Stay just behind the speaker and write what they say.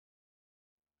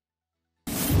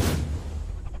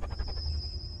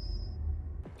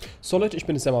So Leute, ich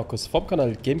bin jetzt der Markus vom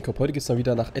Kanal GameCorp. Heute gibt es mal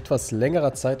wieder nach etwas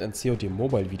längerer Zeit ein COD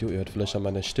Mobile Video. Ihr hört vielleicht an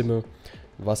meiner Stimme,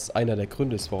 was einer der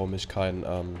Gründe ist, warum ich kein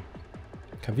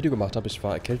Video gemacht habe. Ich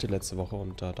war erkältet letzte Woche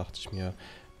und da dachte ich mir,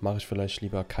 mache ich vielleicht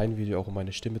lieber kein Video, auch um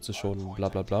meine Stimme zu schonen, bla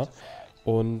bla bla.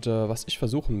 Und was ich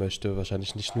versuchen möchte,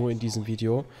 wahrscheinlich nicht nur in diesem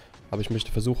Video, aber ich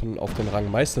möchte versuchen, auf den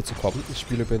Rang Meister zu kommen. Ich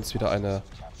spiele übrigens wieder eine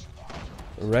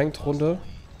Ranked-Runde.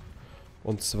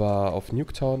 Und zwar auf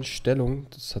Nuketown, Stellung.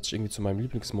 Das hat sich irgendwie zu meinem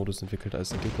Lieblingsmodus entwickelt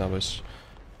als ein Gegner, aber ich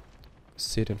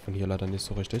sehe den von hier leider nicht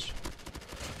so richtig.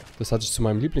 Das hat sich zu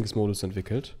meinem Lieblingsmodus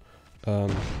entwickelt.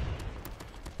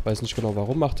 Weiß nicht genau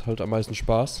warum, macht halt am meisten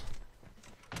Spaß.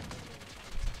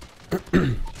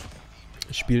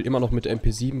 Ich spiele immer noch mit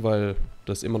MP7, weil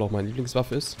das immer noch meine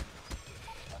Lieblingswaffe ist.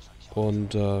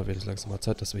 Und wird es langsam mal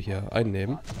Zeit, dass wir hier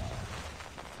einnehmen.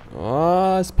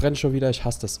 Ah, es brennt schon wieder. Ich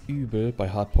hasse das übel bei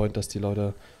Hardpoint, dass die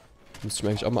Leute... Müsste ich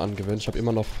mir eigentlich auch mal angewöhnen. Ich habe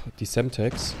immer noch die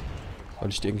Semtex, weil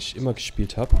ich die eigentlich immer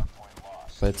gespielt habe.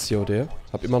 Bei COD.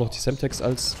 Habe immer noch die Semtex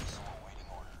als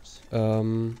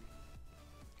Granate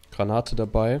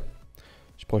dabei.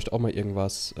 Ich bräuchte auch mal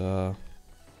irgendwas...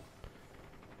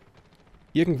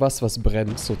 irgendwas, was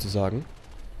brennt, sozusagen.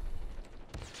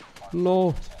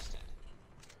 No.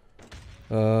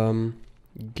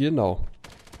 Genau.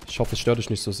 Ich hoffe, es stört euch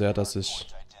nicht so sehr, dass ich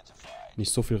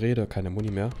nicht so viel rede. Keine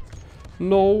Muni mehr.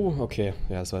 No. Okay.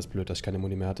 Ja, es war jetzt blöd, dass ich keine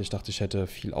Muni mehr hatte. Ich dachte, ich hätte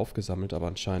viel aufgesammelt, aber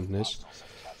anscheinend nicht.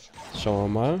 Schauen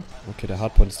wir mal. Okay, der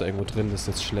Hardpoint ist da irgendwo drin. Das ist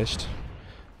jetzt schlecht.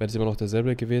 Wäre es immer noch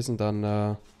derselbe gewesen, dann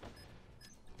wäre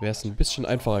es ein bisschen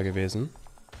einfacher gewesen,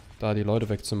 da die Leute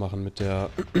wegzumachen mit der...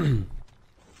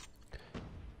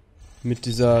 mit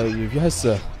dieser... Wie heißt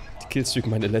sie? Die Killstreak,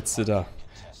 meine letzte da.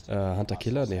 Hunter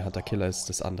Killer? Ne, Hunter Killer ist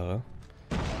das andere.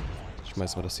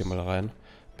 Schmeißen wir das hier mal rein.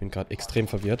 Bin gerade extrem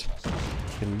verwirrt.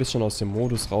 Bin ein bisschen aus dem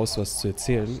Modus raus, was zu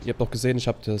erzählen. Ihr habt noch gesehen, ich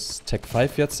habe das Tech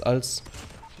 5 jetzt als...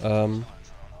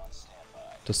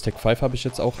 das Tech 5 habe ich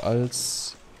jetzt auch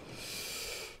als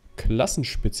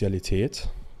Klassenspezialität.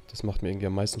 Das macht mir irgendwie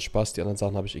am meisten Spaß. Die anderen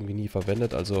Sachen habe ich irgendwie nie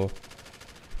verwendet, also...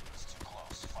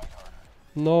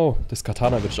 No, das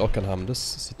Katana würde ich auch gerne haben.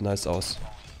 Das sieht nice aus.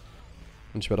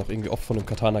 Und ich werde auch irgendwie oft von einem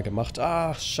Katana gemacht.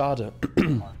 Ah, schade.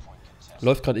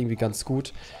 Läuft gerade irgendwie ganz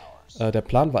gut. Der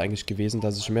Plan war eigentlich gewesen,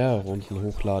 dass ich mehrere Runden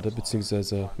hochlade,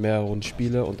 beziehungsweise mehrere Runden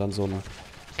spiele und dann so einen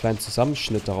kleinen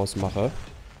Zusammenschnitt daraus mache.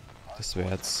 Das wäre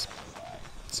jetzt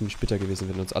ziemlich bitter gewesen,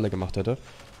 wenn er uns alle gemacht hätte.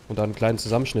 Und dann einen kleinen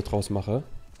Zusammenschnitt draus mache.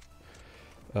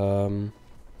 Aber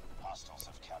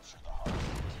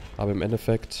im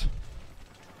Endeffekt...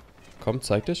 Komm,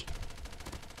 zeig dich.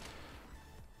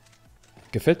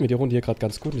 Gefällt mir die Runde hier gerade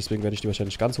ganz gut, deswegen werde ich die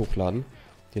wahrscheinlich ganz hochladen.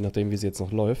 Je nachdem, wie sie jetzt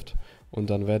noch läuft. Und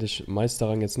dann werde ich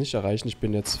Meisterrang jetzt nicht erreichen. Ich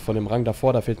bin jetzt von dem Rang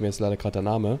davor, da fehlt mir jetzt leider gerade der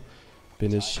Name.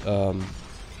 Bin ich, von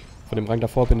dem Rang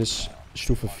davor bin ich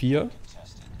Stufe 4.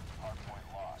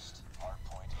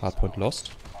 Hardpoint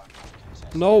lost.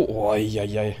 No! Oh,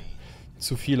 jai.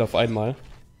 Zu viel auf einmal.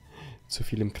 Zu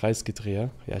viel im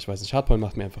Kreisgedrehe. Ja, ich weiß nicht. Hardpoint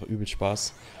macht mir einfach übel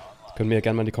Spaß. Könnt mir ja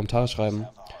gerne mal in die Kommentare schreiben,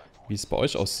 wie es bei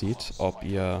euch aussieht. Ob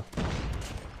ihr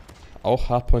auch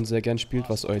Hardpoint sehr gern spielt,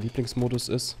 was euer Lieblingsmodus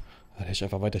ist. Da hätte ich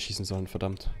einfach weiterschießen sollen,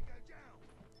 verdammt.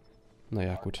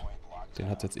 Naja, gut. Den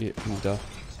hat jetzt eh wieder.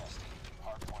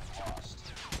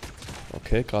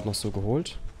 Okay, gerade noch so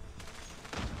geholt.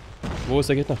 Wo ist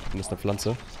der Gegner? Da ist eine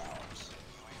Pflanze.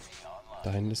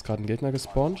 Da hinten ist gerade ein Gegner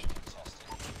gespawnt.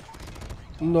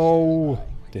 No!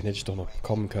 Den hätte ich doch noch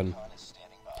bekommen können.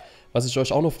 Was ich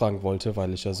euch auch noch fragen wollte,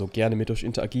 weil ich ja so gerne mit euch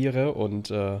interagiere und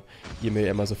ihr mir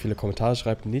immer so viele Kommentare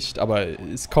schreibt, nicht, aber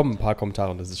es kommen ein paar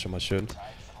Kommentare und das ist schon mal schön.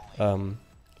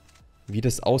 Wie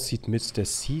das aussieht mit der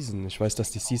Season. Ich weiß,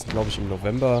 dass die Season, glaube ich, im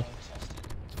November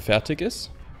fertig ist.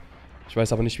 Ich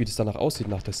weiß aber nicht, wie das danach aussieht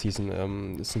nach der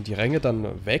Season. Sind die Ränge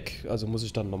dann weg? Also muss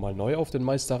ich dann nochmal neu auf den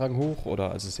Meisterrang hoch?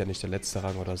 Oder, also es ist ja nicht der letzte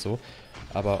Rang oder so.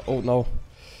 Aber, oh no.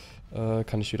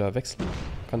 Kann ich wieder wechseln?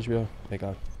 Kann ich wieder?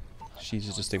 Egal. Schieße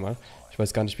ich das Ding mal. Ich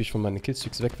weiß gar nicht, wie ich von meinen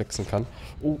Killstreaks wegwechseln kann.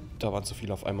 Oh, da waren zu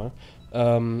viele auf einmal.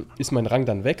 Ist mein Rang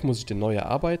dann weg? Muss ich den neu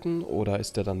erarbeiten? Oder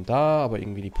ist der dann da, aber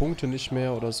irgendwie die Punkte nicht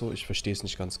mehr oder so? Ich verstehe es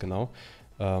nicht ganz genau.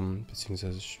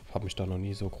 Beziehungsweise ich habe mich da noch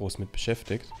nie so groß mit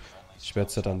beschäftigt. Ich werde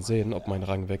es ja dann sehen, ob mein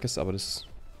Rang weg ist, aber das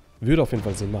würde auf jeden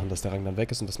Fall Sinn machen, dass der Rang dann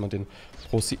weg ist und dass man den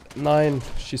Nein,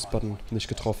 Schießbutton nicht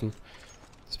getroffen.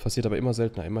 Das passiert aber immer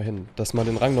seltener, immerhin. Dass man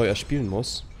den Rang neu erspielen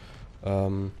muss.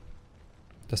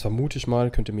 Das vermute ich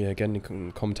mal, könnt ihr mir ja gerne in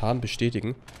den Kommentaren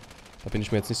bestätigen. Da bin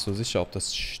ich mir jetzt nicht so sicher, ob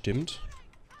das stimmt.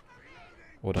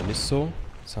 Oder nicht so.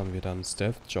 Jetzt haben wir dann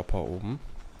Stealth-Jobber oben.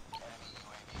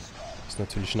 Ist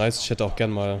natürlich nice. Ich hätte auch gern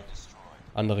mal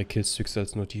andere Killstreaks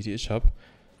als nur die ich habe.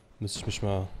 Müsste ich mich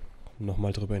mal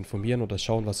nochmal darüber informieren oder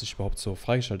schauen, was ich überhaupt so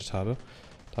freigeschaltet habe.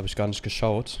 Da habe ich gar nicht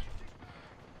geschaut.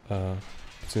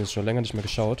 Beziehungsweise schon länger nicht mehr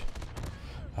geschaut.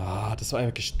 Ah, das war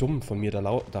eigentlich dumm von mir, da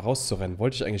rauszurennen.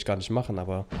 Wollte ich eigentlich gar nicht machen,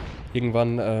 aber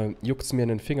irgendwann juckt es mir in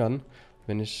den Fingern,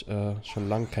 wenn ich schon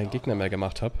lange keinen Gegner mehr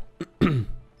gemacht habe.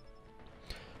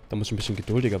 Da muss ich ein bisschen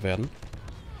geduldiger werden.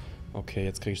 Okay,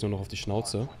 jetzt kriege ich nur noch auf die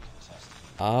Schnauze.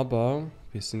 Aber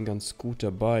wir sind ganz gut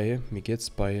dabei. Mir geht es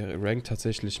bei Rank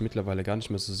tatsächlich mittlerweile gar nicht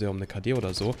mehr so sehr um eine KD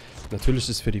oder so. Natürlich ist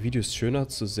es für die Videos schöner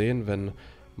zu sehen, wenn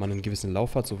man einen gewissen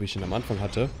Lauf hat, so wie ich ihn am Anfang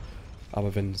hatte.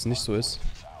 Aber wenn es nicht so ist,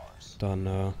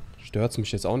 dann stört es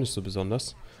mich jetzt auch nicht so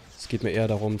besonders. Es geht mir eher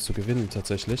darum zu gewinnen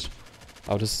tatsächlich.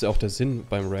 Aber das ist ja auch der Sinn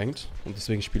beim Ranked. Und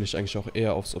deswegen spiele ich eigentlich auch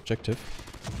eher aufs Objective.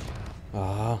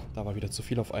 Ah, da war wieder zu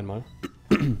viel auf einmal.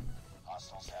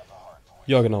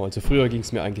 Ja genau, also früher ging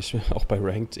es mir eigentlich auch bei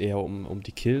Ranked eher um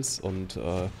die Kills und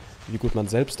wie gut man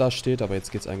selbst dasteht. Aber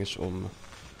jetzt geht es eigentlich um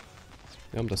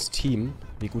das Team,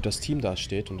 wie gut das Team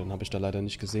dasteht. Und dann habe ich da leider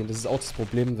nicht gesehen. Das ist auch das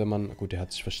Problem, wenn man... Gut, der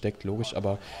hat sich versteckt, logisch.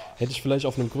 Aber hätte ich vielleicht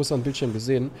auf einem größeren Bildschirm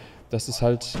gesehen, das ist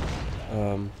halt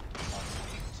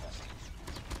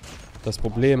das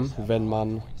Problem, wenn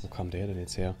man... Wo kam der denn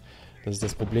jetzt her? Das ist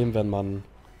das Problem, wenn man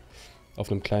auf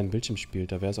einem kleinen Bildschirm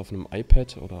spielt. Da wäre es auf einem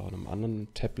iPad oder einem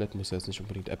anderen Tablet, muss ja jetzt nicht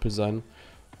unbedingt Apple sein,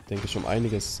 denke ich, um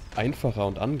einiges einfacher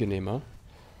und angenehmer.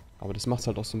 Aber das macht es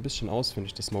halt auch so ein bisschen aus, finde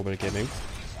ich, das Mobile Gaming.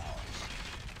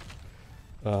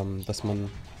 Dass man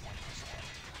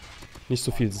nicht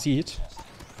so viel sieht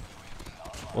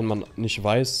und man nicht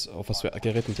weiß, auf was für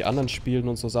Geräten die anderen spielen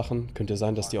und so Sachen. Könnte ja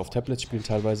sein, dass die auf Tablets spielen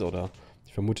teilweise oder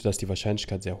ich vermute, dass die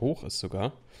Wahrscheinlichkeit sehr hoch ist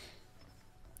sogar.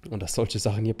 Und dass solche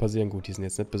Sachen hier passieren, gut, die sind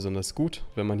jetzt nicht besonders gut,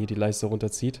 wenn man hier die Leiste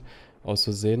runterzieht. Aus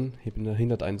Versehen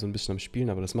hindert einen so ein bisschen am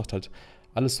Spielen, aber das macht halt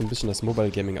alles so ein bisschen das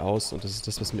Mobile Gaming aus und das ist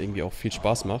das, was mir irgendwie auch viel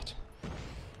Spaß macht.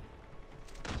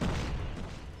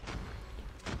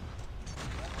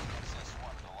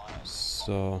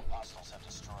 So.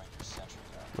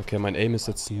 Okay, mein Aim ist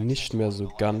jetzt nicht mehr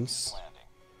so ganz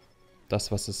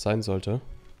das, was es sein sollte.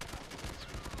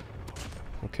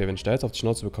 Okay, wenn ich da jetzt auf die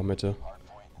Schnauze bekommen hätte,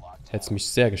 hätte es mich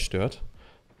sehr gestört.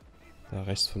 Da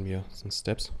rechts von mir sind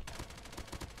Steps.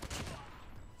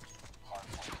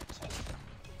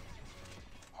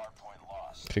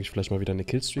 Kriege ich vielleicht mal wieder eine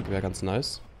Killstreak, wäre ganz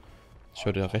nice. Ich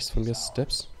höre da rechts von mir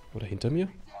Steps. Oder hinter mir?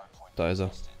 Da ist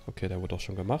er. Okay, der wurde auch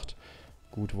schon gemacht.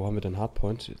 Gut, wo haben wir denn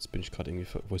Hardpoint? Jetzt bin ich gerade irgendwie...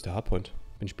 Wo ist der Hardpoint?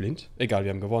 Bin ich blind? Egal,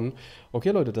 wir haben gewonnen.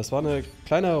 Okay, Leute, das war eine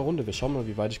kleine Runde. Wir schauen mal,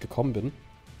 wie weit ich gekommen bin.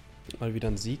 Mal wieder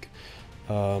ein Sieg.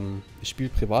 Ich spiele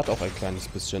privat auch ein kleines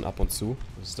bisschen ab und zu.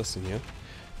 Was ist das denn hier?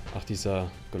 Ach, dieser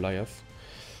Goliath.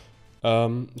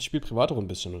 Ich spiele privat auch ein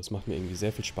bisschen und es macht mir irgendwie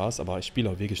sehr viel Spaß. Aber ich spiele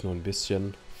auch wirklich nur ein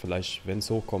bisschen. Vielleicht, wenn es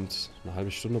hochkommt, eine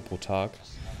halbe Stunde pro Tag.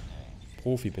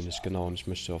 Profi bin ich, genau. Und ich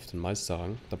möchte auf den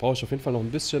Meisterrang. Da brauche ich auf jeden Fall noch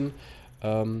ein bisschen...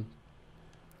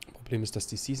 Problem ist, dass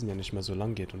die Season ja nicht mehr so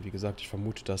lang geht. Und wie gesagt, ich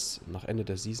vermute, dass nach Ende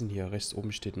der Season hier rechts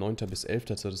oben steht 9. bis 11.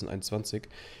 2021.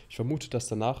 Ich vermute, dass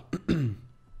danach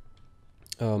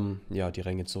ja, die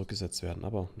Ränge zurückgesetzt werden.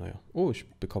 Aber naja. Oh, ich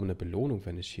bekomme eine Belohnung,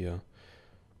 wenn ich hier...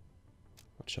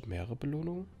 Ich habe mehrere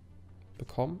Belohnungen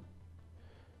bekommen.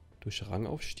 Durch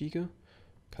Rangaufstiege.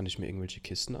 Kann ich mir irgendwelche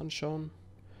Kisten anschauen?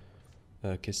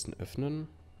 Kisten öffnen.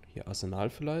 Hier Arsenal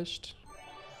vielleicht.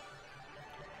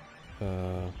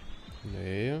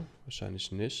 Nee,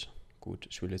 wahrscheinlich nicht. Gut,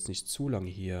 ich will jetzt nicht zu lange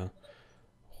hier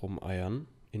rumeiern.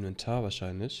 Inventar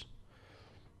wahrscheinlich.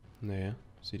 Nee,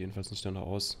 sieht jedenfalls nicht danach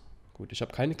aus. Gut, ich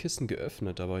habe keine Kisten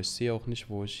geöffnet, aber ich sehe auch nicht,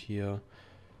 wo ich hier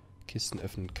Kisten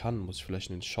öffnen kann. Muss ich vielleicht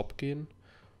in den Shop gehen?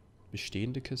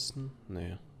 Bestehende Kisten?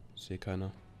 Nee, sehe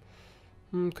keine.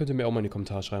 Könnt ihr mir auch mal in die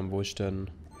Kommentare schreiben, wo ich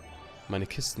denn meine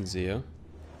Kisten sehe.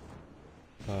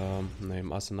 Nee,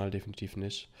 im Arsenal definitiv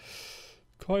nicht.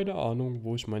 Keine Ahnung,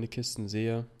 wo ich meine Kisten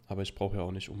sehe, aber ich brauche ja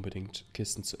auch nicht unbedingt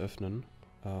Kisten zu öffnen.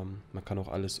 Man kann auch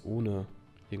alles ohne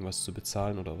irgendwas zu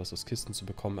bezahlen oder was aus Kisten zu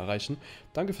bekommen erreichen.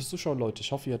 Danke fürs Zuschauen, Leute.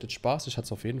 Ich hoffe, ihr hattet Spaß. Ich hatte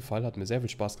es auf jeden Fall. Hat mir sehr viel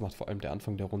Spaß gemacht, vor allem der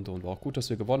Anfang der Runde und war auch gut, dass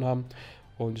wir gewonnen haben.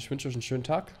 Und ich wünsche euch einen schönen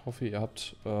Tag. Hoffe, ihr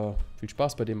habt viel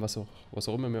Spaß bei dem, was auch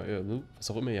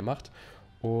immer ihr macht.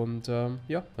 Und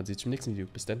ja, man sieht sich im nächsten Video.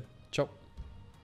 Bis dann. Ciao.